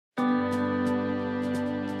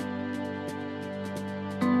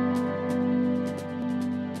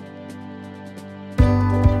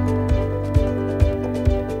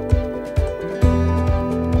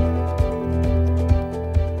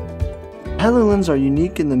Heatherlands are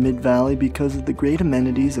unique in the Mid-Valley because of the great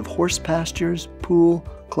amenities of horse pastures, pool,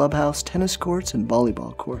 clubhouse, tennis courts, and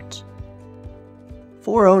volleyball courts.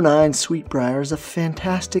 409 Sweetbrier is a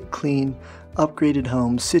fantastic, clean, upgraded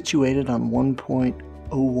home situated on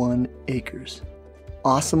 1.01 acres.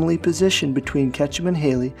 Awesomely positioned between Ketchum and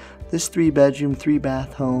Hailey, this 3-bedroom,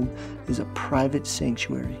 3-bath home is a private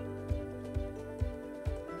sanctuary.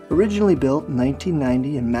 Originally built in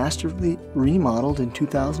 1990 and masterfully remodeled in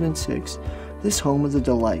 2006, this home is a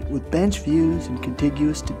delight with bench views and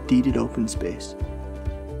contiguous to deeded open space.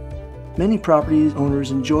 Many property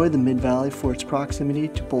owners enjoy the Mid-Valley for its proximity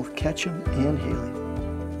to both Ketchum and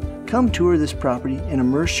Hailey. Come tour this property and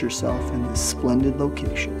immerse yourself in this splendid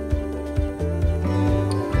location.